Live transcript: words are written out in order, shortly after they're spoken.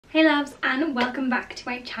Hey loves, and welcome back to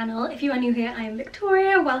my channel. If you are new here, I am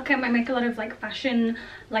Victoria. Welcome. I make a lot of like fashion,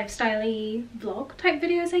 lifestyle-y vlog type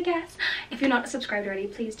videos, I guess. If you're not subscribed already,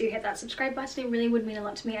 please do hit that subscribe button. It really would mean a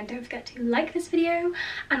lot to me, and don't forget to like this video.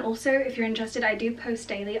 And also, if you're interested, I do post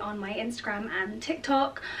daily on my Instagram and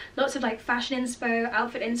TikTok. Lots of like fashion inspo,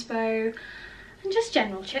 outfit inspo, and just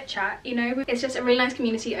general chit chat, you know. It's just a really nice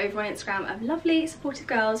community over on Instagram of lovely, supportive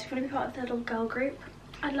girls. If you want to be part of the little girl group,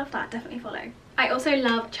 I'd love that. Definitely follow. I also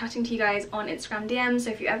love chatting to you guys on Instagram DMs, so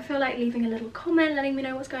if you ever feel like leaving a little comment, letting me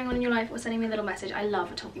know what's going on in your life, or sending me a little message, I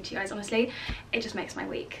love talking to you guys, honestly. It just makes my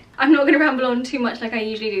week. I'm not going to ramble on too much like I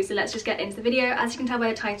usually do, so let's just get into the video. As you can tell by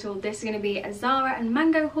the title, this is going to be a Zara and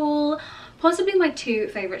Mango haul. Possibly my two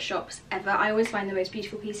favourite shops ever. I always find the most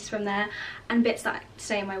beautiful pieces from there, and bits that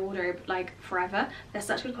stay in my wardrobe like forever. They're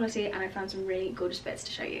such good quality, and I found some really gorgeous bits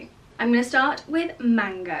to show you. I'm going to start with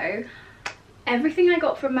Mango. Everything I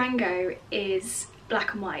got from Mango is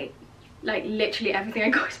black and white. Like literally everything I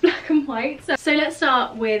got is black and white. So let's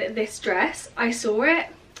start with this dress. I saw it.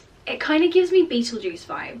 It kind of gives me Beetlejuice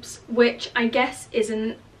vibes, which I guess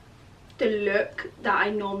isn't the look that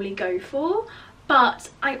I normally go for, but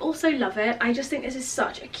I also love it. I just think this is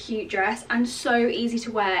such a cute dress and so easy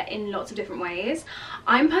to wear in lots of different ways.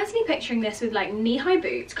 I'm personally picturing this with like knee-high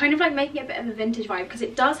boots, kind of like making it a bit of a vintage vibe, because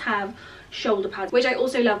it does have shoulder pads, which I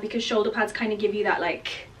also love because shoulder pads kind of give you that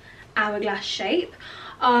like hourglass shape.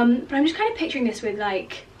 But I'm just kind of picturing this with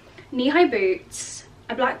like knee-high boots,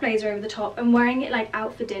 a black blazer over the top, and wearing it like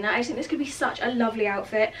out for dinner. I just think this could be such a lovely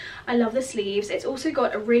outfit. I love the sleeves. It's also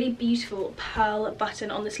got a really beautiful pearl button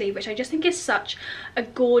on the sleeve, which I just think is such a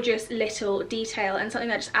gorgeous little detail and something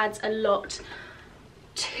that just adds a lot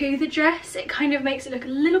to the dress. It kind of makes it look a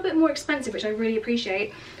little bit more expensive, which I really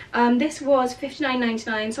appreciate. This was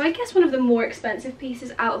 $59.99, so I guess one of the more expensive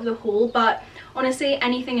pieces out of the haul, but honestly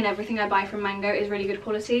anything and everything I buy from Mango is really good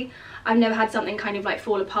quality. I've never had something kind of like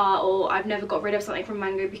fall apart, or I've never got rid of something from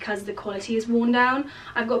Mango because the quality is worn down.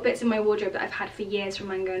 I've got bits in my wardrobe that I've had for years from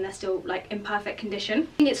Mango and they're still like in perfect condition.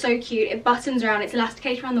 I think it's so cute. It buttons around, it's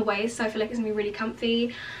elasticated around the waist, so I feel like it's gonna be really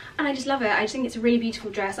comfy. And I just love it. I just think it's a really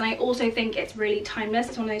beautiful dress, and I also think it's really timeless.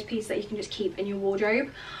 It's one of those pieces that you can just keep in your wardrobe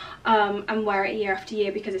and wear it year after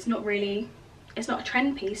year, because it's not a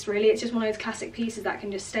trend piece really. It's just one of those classic pieces that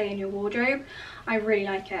can just stay in your wardrobe. I really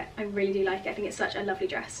like it. I really do like it. I think it's such a lovely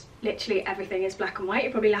dress. Literally everything is black and white.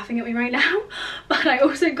 You're probably laughing at me right now, but I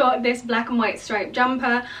also got this black and white striped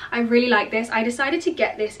jumper. I really like this. I decided to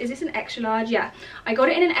get this. Is this an extra large? Yeah, I got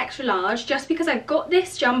it in an extra large just because I've got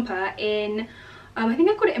this jumper in I think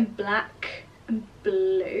I've got it in black and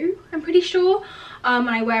blue, I'm pretty sure, and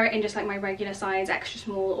I wear it in just like my regular size, extra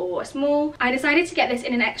small or a small. I decided to get this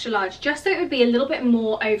in an extra large just so it would be a little bit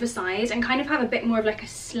more oversized and kind of have a bit more of like a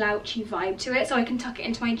slouchy vibe to it, so I can tuck it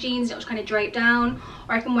into my jeans and it'll just kind of drape down,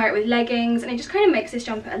 or I can wear it with leggings, and it just kind of makes this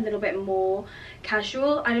jumper a little bit more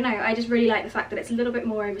casual. I don't know, I just really like the fact that it's a little bit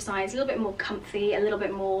more oversized, a little bit more comfy, a little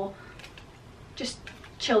bit more just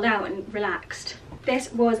chilled out and relaxed.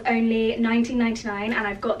 This was only $19.99, and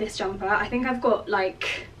I've got this jumper. I think I've got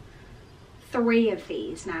like 3 of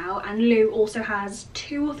these now, and Lou also has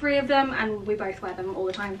 2 or 3 of them, and we both wear them all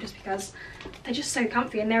the time just because they're just so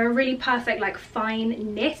comfy, and they're a really perfect like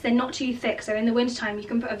fine knit. They're not too thick, so in the wintertime you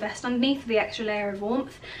can put a vest underneath for the extra layer of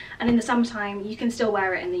warmth, and in the summertime you can still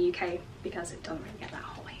wear it in the UK because it doesn't really get that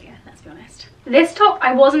hot here, let's be honest. This top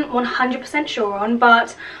I wasn't 100% sure on,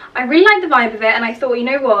 but I really like the vibe of it, and I thought, you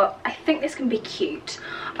know what, I think this can be cute.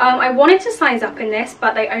 I wanted to size up in this,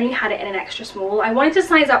 but they only had it in an extra small. I wanted to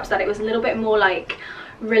size up so that it was a little bit more like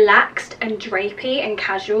relaxed and drapey and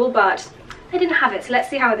casual, but they didn't have it, so let's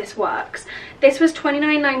see how this works. This was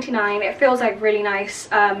 $29.99. It feels like really nice,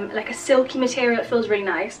 like a silky material. It feels really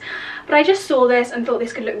nice, but I just saw this and thought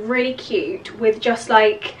this could look really cute with just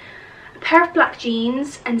like a pair of black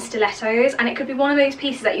jeans and stilettos, and it could be one of those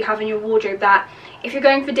pieces that you have in your wardrobe that if you're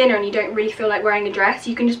going for dinner and you don't really feel like wearing a dress,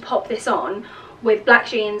 you can just pop this on with black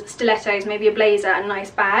jeans, stilettos, maybe a blazer and a nice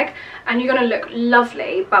bag, and you're gonna look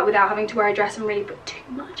lovely but without having to wear a dress and really put too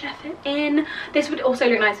much effort in. This would also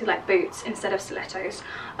look nice with like boots instead of stilettos.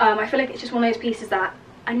 I feel like it's just one of those pieces that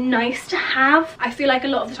are nice to have. I feel like a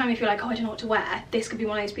lot of the time if you're like, oh, I don't know what to wear, this could be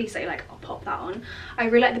one of those pieces that you're like, I'll pop that on. I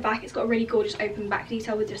really like the back. It's got a really gorgeous open back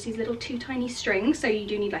detail with just these little 2 tiny strings, so you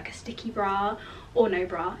do need like a sticky bra or no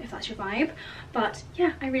bra if that's your vibe. But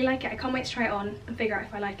yeah, I really like it. I can't wait to try it on and figure out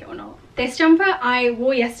if I like it or not. This jumper I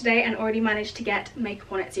wore yesterday and already managed to get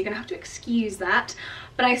makeup on it, so you're gonna have to excuse that,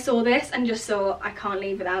 but I saw this and just thought, I can't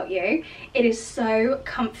leave without you. It is so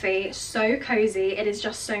comfy, so cozy. It is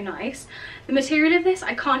just so nice. The material of this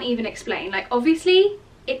I can't even explain. Like obviously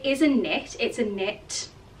it is a knit, it's a knit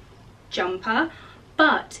jumper,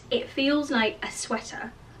 but it feels like a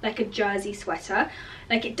sweater, like a jersey sweater.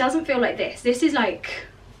 Like, it doesn't feel like this. This is like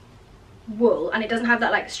wool, and it doesn't have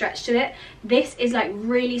that like stretch to it. This is like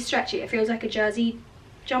really stretchy. It feels like a jersey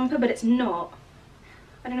jumper, but it's not.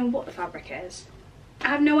 I don't know what the fabric is. I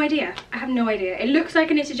have no idea. I have no idea. It looks like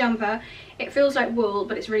a knitted jumper. It feels like wool,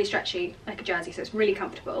 but it's really stretchy, like a jersey, so it's really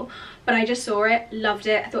comfortable. But I just saw it, loved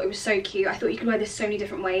it. I thought it was so cute. I thought you could wear this so many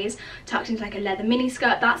different ways, tucked into like a leather mini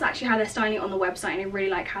skirt. That's actually how they're styling it on the website, and I really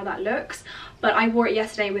like how that looks. But I wore it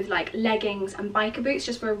yesterday with like leggings and biker boots,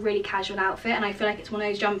 just for a really casual outfit, and I feel like it's one of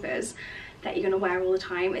those jumpers that you're gonna wear all the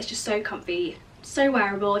time. It's just so comfy, so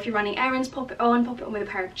wearable. If you're running errands, pop it on with a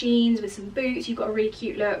pair of jeans, with some boots, you've got a really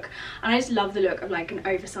cute look. And I just love the look of like an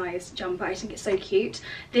oversized jumper. I just think it's so cute.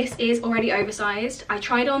 This is already oversized. I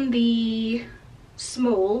tried on the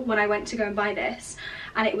small when I went to go and buy this,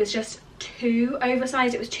 and it was just too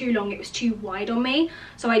oversized. It was too long, it was too wide on me,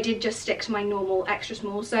 so I did just stick to my normal extra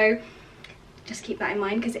small. So just keep that in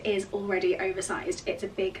mind, because it is already oversized. It's a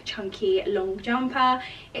big chunky long jumper.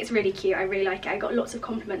 It's really cute. I really like it. I got lots of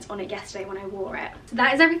compliments on it yesterday when I wore it. So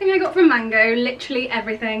that is everything I got from Mango. Literally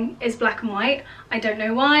everything is black and white. I don't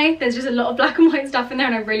know why. There's just a lot of black and white stuff in there,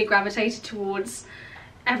 and I really gravitated towards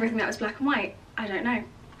everything that was black and white. I don't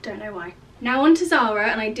know why. Now on to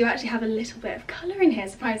Zara, and I do actually have a little bit of colour in here,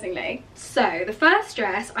 surprisingly. So the first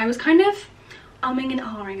dress I was kind of umming and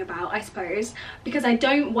ahhing about, I suppose, because I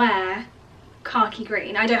don't wear khaki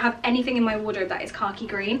green. I don't have anything in my wardrobe that is khaki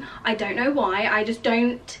green. I don't know why. I just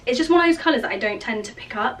don't. It's just one of those colours that I don't tend to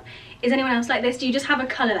pick up. Is anyone else like this? Do you just have a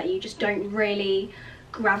colour that you just don't really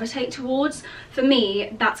gravitate towards? For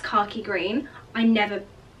me, that's khaki green. I never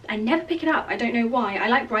pick it up. I don't know why. I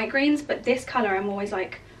like bright greens, but this colour I'm always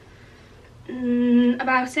like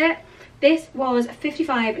about it. This was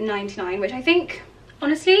 $55.99, which I think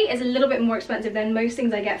honestly is a little bit more expensive than most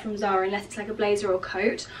things I get from Zara, unless it's like a blazer or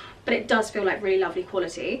coat. But it does feel like really lovely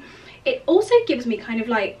quality. It also gives me kind of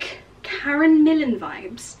like Karen Millen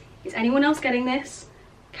vibes. Is anyone else getting this?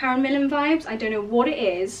 Karen Millen vibes? I don't know what it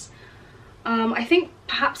is. I think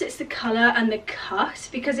perhaps it's the colour and the cut,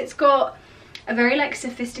 because it's got a very like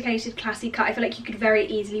sophisticated, classy cut. I feel like you could very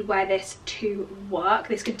easily wear this to work.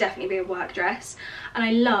 This could definitely be a work dress. And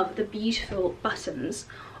I love the beautiful buttons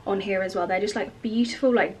on here as well. They're just like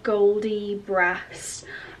beautiful, like goldy brass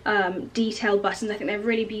detailed buttons. I think they're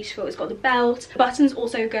really beautiful. It's got the belt. Buttons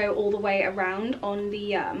also go all the way around on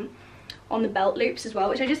the belt loops as well,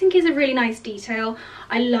 which I just think is a really nice detail.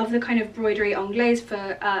 I love the kind of broderie anglaise for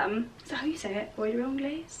is that how you say it? Broderie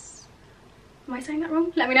anglaise? Am I saying that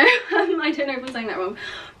wrong? Let me know. I don't know if I'm saying that wrong,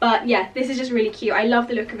 but yeah, this is just really cute. I love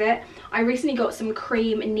the look of it. I recently got some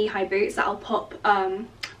cream knee-high boots that I'll pop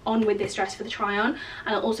on with this dress for the try on,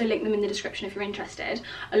 and I'll also link them in the description if you're interested,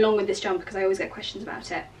 along with this jumper, because I always get questions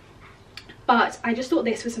about it. But I just thought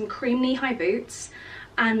this with some cream knee-high boots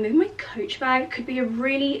and maybe my Coach bag could be a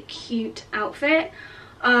really cute outfit.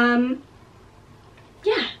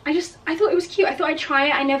 Yeah, I thought it was cute. I thought I'd try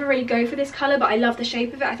it. I never really go for this colour, but I love the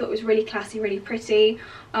shape of it. I thought it was really classy, really pretty.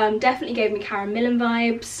 Definitely gave me Karen Millen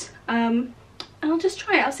vibes. And I'll just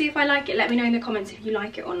try it. I'll see if I like it. Let me know in the comments if you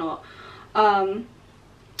like it or not.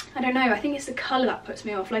 I don't know, I think it's the colour that puts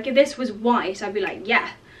me off. Like if this was white, I'd be like, yeah,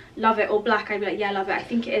 love it. Or black, I'd be like, yeah, love it. I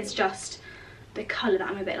think it is just the colour that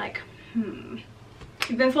I'm a bit like, If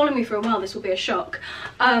you've been following me for a while, this will be a shock.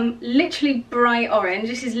 Literally bright orange.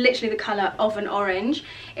 This is literally the colour of an orange.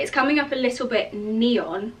 It's coming up a little bit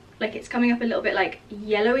neon. Like it's coming up a little bit like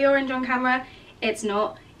yellowy orange on camera. It's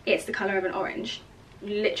not. It's the colour of an orange.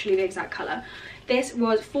 Literally the exact colour. This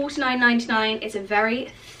was $49.99. It's a very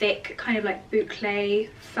thick kind of like boucle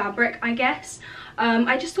fabric, I guess.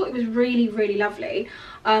 I just thought it was really, really lovely.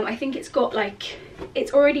 I think it's got like,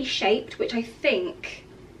 it's already shaped, which I think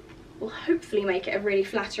will hopefully make it a really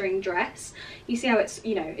flattering dress. You see how it's,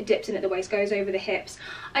 you know, it dips in at the waist, goes over the hips.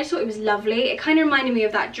 I just thought it was lovely. It kind of reminded me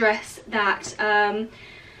of that dress that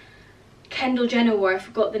Kendall Jenner wore. I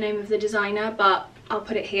forgot the name of the designer, but I'll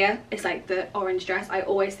put it here. It's like the orange dress. I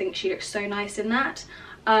always think she looks so nice in that.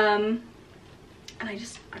 And I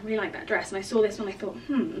really like that dress. And I saw this one, I thought,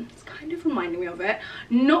 it's kind of reminding me of it.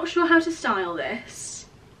 Not sure how to style this.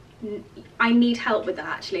 I need help with that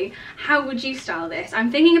actually. How would you style this?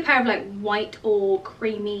 I'm thinking a pair of like white or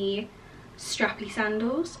creamy strappy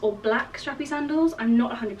sandals, or black strappy sandals. I'm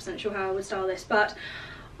not 100% sure how I would style this, but,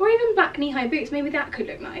 or even black knee-high boots. Maybe that could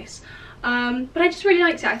look nice. But I just really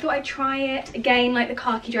liked it. I thought I'd try it. Again, like the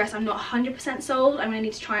khaki dress, I'm not 100% sold. I'm gonna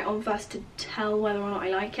need to try it on first to tell whether or not I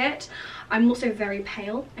like it. I'm also very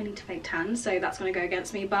pale. I need to fake tan, so that's gonna go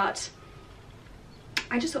against me, but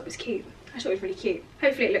I just thought it was cute. I thought it was really cute.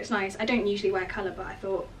 Hopefully it looks nice. I don't usually wear colour, but I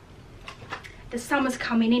thought the summer's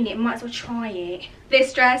coming in, it might as well try it.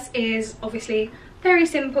 This dress is obviously very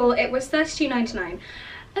simple. It was £32.99.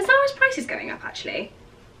 Are Zara's prices going up actually?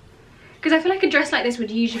 Because I feel like a dress like this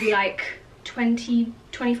would usually be like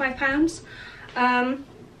 £25.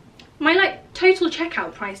 My like total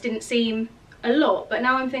checkout price didn't seem a lot, but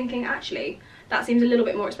now I'm thinking actually that seems a little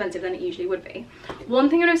bit more expensive than it usually would be. One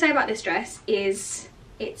thing I'm going to say about this dress is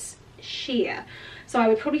it's sheer, so I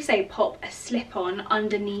would probably say pop a slip-on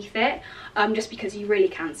underneath it, just because you really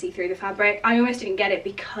can see through the fabric. I almost didn't get it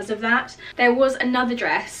because of that. There was another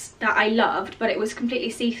dress that I loved, but it was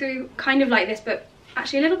completely see-through, kind of like this, but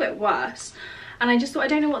actually a little bit worse. And I just thought, I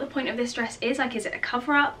don't know what the point of this dress is. Like, is it a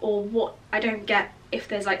cover-up or what? I don't get if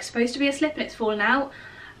there's like supposed to be a slip and it's fallen out.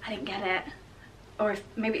 I didn't get it. Or if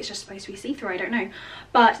maybe it's just supposed to be see-through, I don't know.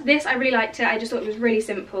 But this, I really liked it. I just thought it was really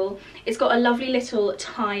simple. It's got a lovely little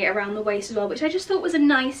tie around the waist as well, which I just thought was a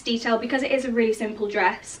nice detail because it is a really simple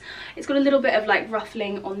dress. It's got a little bit of like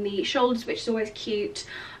ruffling on the shoulders, which is always cute,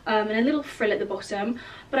 and a little frill at the bottom.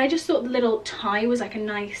 But I just thought the little tie was like a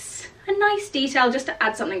nice detail, just to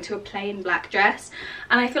add something to a plain black dress.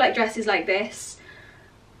 And I feel like dresses like this,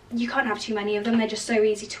 you can't have too many of them. They're just so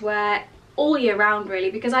easy to wear all year round really,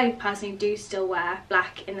 because I personally do still wear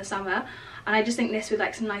black in the summer, and I just think this with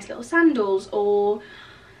like some nice little sandals, or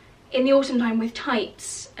in the autumn time with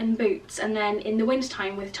tights and boots, and then in the winter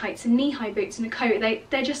time with tights and knee-high boots and a coat,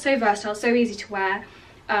 they're just so versatile, so easy to wear.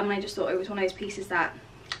 And I just thought it was one of those pieces that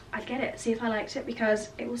I'd get it, see if I liked it, because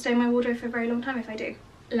it will stay in my wardrobe for a very long time if I do.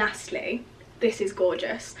 Lastly, this is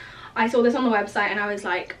gorgeous. I saw this on the website and I was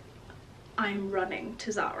like, I'm running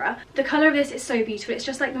to Zara. The colour of this is so beautiful. It's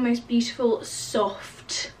just like the most beautiful,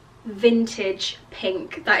 soft, vintage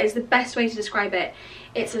pink. That is the best way to describe it.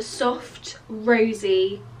 It's a soft,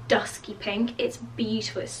 rosy, dusky pink. It's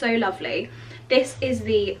beautiful. It's so lovely. This is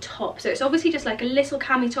the top. So it's obviously just like a little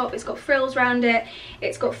cami top. It's got frills around it.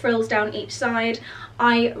 It's got frills down each side.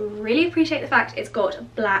 I really appreciate the fact it's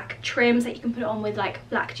got black trims that you can put it on with like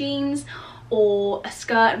black jeans or a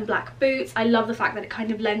skirt and black boots. I love the fact that it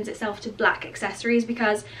kind of lends itself to black accessories,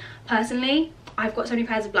 because personally I've got so many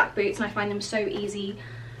pairs of black boots and I find them so easy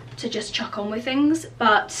to just chuck on with things.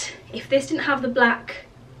 But if this didn't have the black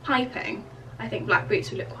piping, I think black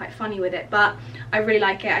boots would look quite funny with it. But I really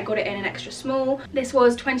like it. I got it in an extra small. This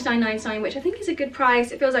was £29.99, which I think is a good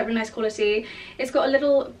price. It feels like really nice quality. It's got a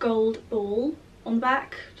little gold ball on the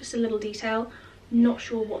back, just a little detail. Not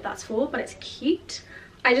sure what that's for, but it's cute.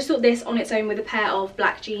 I just thought this on its own with a pair of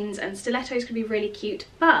black jeans and stilettos could be really cute,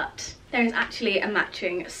 but there is actually a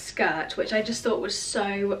matching skirt, which I just thought was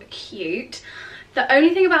so cute. The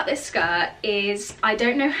only thing about this skirt is I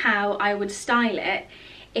don't know how I would style it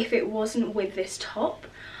if it wasn't with this top.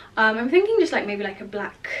 I'm thinking just like maybe like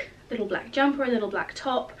a little black jumper, a little black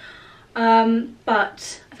top, but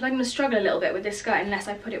I feel like I'm gonna struggle a little bit with this skirt unless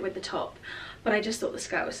I put it with the top. But I just thought the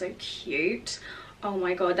skirt was so cute. Oh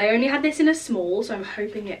my god, they only had this in a small, so I'm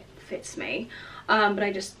hoping it fits me. But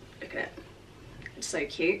I just, look at it, it's so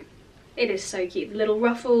cute. It is so cute. The little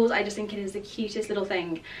ruffles, I just think it is the cutest little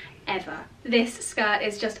thing ever. This skirt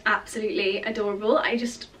is just absolutely adorable. I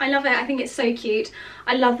love it. I think it's so cute.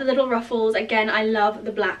 I love the little ruffles. Again, I love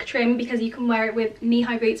the black trim because you can wear it with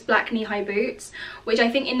knee-high boots, black knee-high boots, which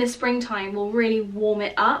I think in the springtime will really warm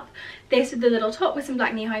it up. This with the little top with some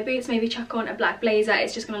black knee-high boots, maybe chuck on a black blazer.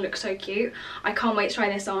 It's just going to look so cute. I can't wait to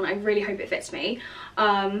try this on. I really hope it fits me.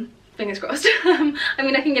 Fingers crossed. I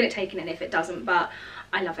mean, I can get it taken in if it doesn't, but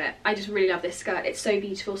I love it. I just really love this skirt. It's so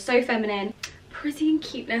beautiful, so feminine, pretty and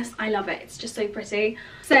cuteness. I love it. It's just so pretty.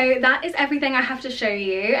 So that is everything I have to show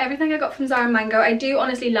you. Everything I got from Zara and Mango. I do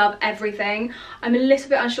honestly love everything. I'm a little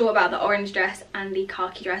bit unsure about the orange dress and the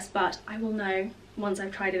khaki dress, but I will know once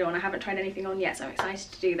I've tried it on. I haven't tried anything on yet, so I'm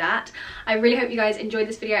excited to do that. I really hope you guys enjoyed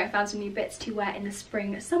this video and found some new bits to wear in the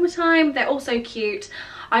spring, summertime. They're all so cute.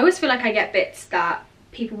 I always feel like I get bits that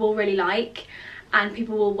people will really like and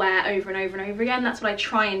people will wear over and over and over again. That's what I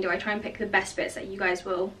try and do. I try and pick the best bits that you guys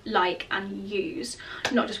will like and use,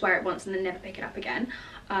 not just wear it once and then never pick it up again.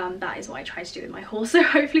 That is what I try to do with my haul, so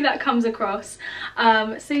hopefully that comes across.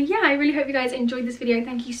 So yeah, I really hope you guys enjoyed this video.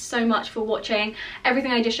 Thank you so much for watching.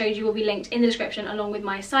 Everything I just showed you will be linked in the description, along with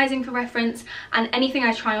my sizing for reference, and anything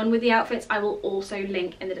I try on with the outfits I will also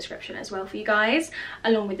link in the description as well for you guys,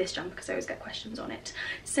 along with this jumper because I always get questions on it.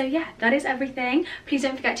 So yeah, that is everything. Please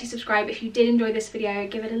don't forget to subscribe if you did enjoy this video.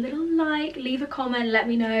 Give it a little like, leave a comment, let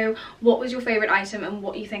me know what was your favorite item and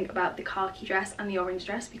what you think about the khaki dress and the orange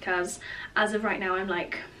dress, because as of right now I'm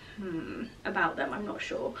like about them, I'm not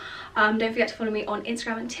sure. Don't forget to follow me on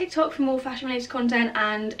Instagram and TikTok for more fashion related content,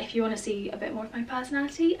 and if you want to see a bit more of my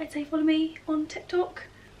personality, I'd say follow me on TikTok.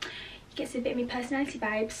 You get to see a bit of my personality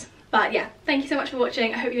vibes. But yeah, thank you so much for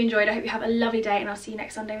watching. I hope you enjoyed. I hope you have a lovely day, and I'll see you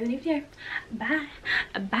next Sunday with a new video. Bye.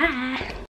 Bye.